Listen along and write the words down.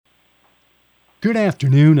Good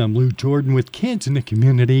afternoon. I'm Lou Jordan with Kids in the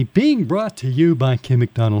Community, being brought to you by Kim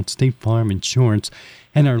McDonald State Farm Insurance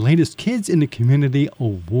and our latest Kids in the Community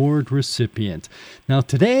Award recipient. Now,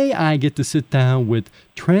 today I get to sit down with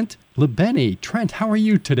Trent Lebeni. Trent, how are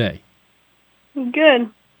you today? Good.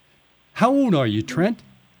 How old are you, Trent?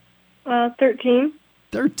 13.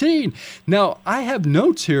 13. Now, I have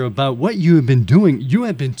notes here about what you have been doing. You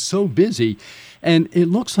have been so busy, and it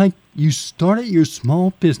looks like you started your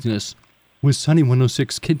small business with Sunny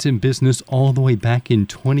 106 Kids in Business all the way back in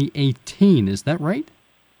 2018. Is that right?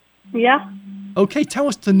 Yeah. Okay, tell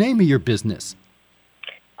us the name of your business.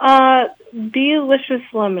 Delicious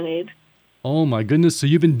Lemonade. Oh, my goodness. So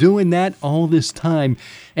you've been doing that all this time.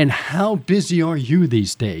 And how busy are you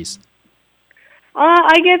these days?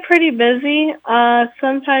 I get pretty busy.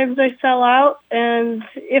 Sometimes I sell out, and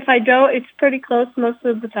if I don't, it's pretty close most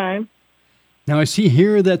of the time. Now, I see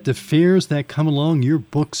here that the fairs that come along your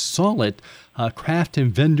book Solid, craft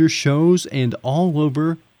and vendor shows, and all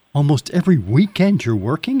over almost every weekend you're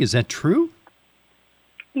working. Is that true?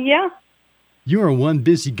 Yeah. You're one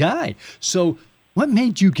busy guy. So what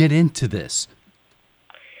made you get into this?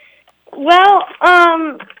 Well,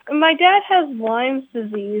 my dad has Lyme's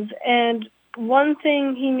disease, and one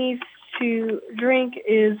thing he needs to drink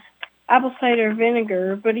is apple cider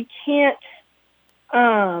vinegar, but he can't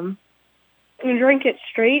drink it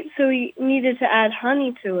straight, so he needed to add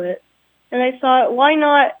honey to it. And I thought, why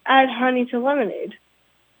not add honey to lemonade?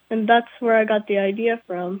 And that's where I got the idea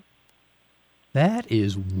from. That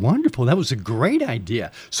is wonderful. That was a great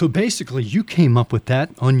idea. So basically, you came up with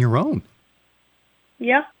that on your own.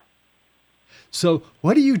 Yeah. So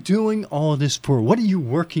what are you doing all this for? What are you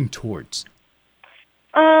working towards?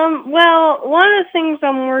 Well, one of the things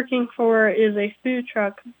I'm working for is a food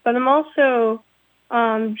truck, but I'm also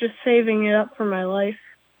just saving it up for my life.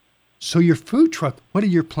 So your food truck, what are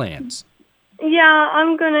your plans? Yeah,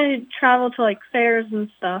 I'm going to travel to, fairs and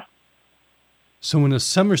stuff. So when the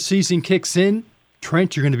summer season kicks in,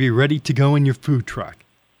 Trent, you're going to be ready to go in your food truck.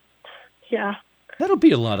 Yeah. That'll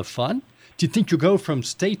be a lot of fun. Do you think you'll go from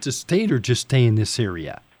state to state or just stay in this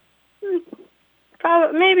area?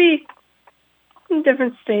 Probably, maybe in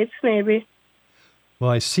different states, maybe. Well,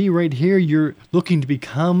 I see right here you're looking to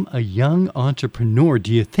become a young entrepreneur.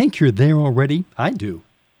 Do you think you're there already? I do.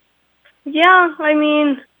 Yeah, I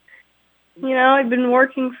mean, I've been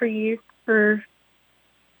working for I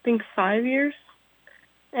think 5 years,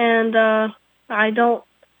 and I don't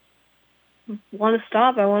want to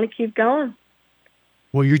stop. I want to keep going.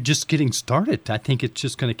 Well, you're just getting started. I think it's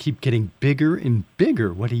just going to keep getting bigger and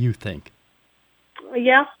bigger. What do you think?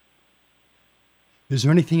 Yeah. Is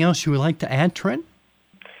there anything else you would like to add, Trent?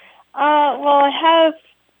 Well, I have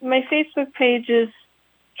my Facebook page is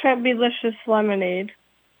Trent Delicious Lemonade.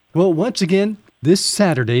 Well, once again, this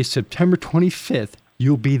Saturday, September 25th,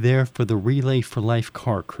 you'll be there for the Relay for Life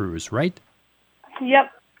car cruise, right? Yep.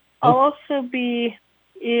 I'll also be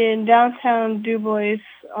in downtown DuBois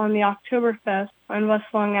on the Oktoberfest on West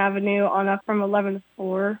Long Avenue from 11 to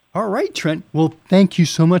 4. All right, Trent. Well, thank you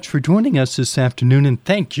so much for joining us this afternoon, and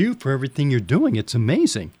thank you for everything you're doing. It's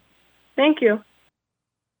amazing. Thank you.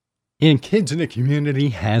 And Kids in the Community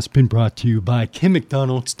has been brought to you by Kim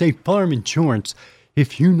McDonald State Farm Insurance.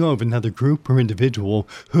 If you know of another group or individual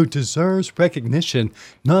who deserves recognition,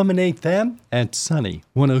 nominate them at Sunny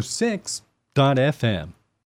 106.fm.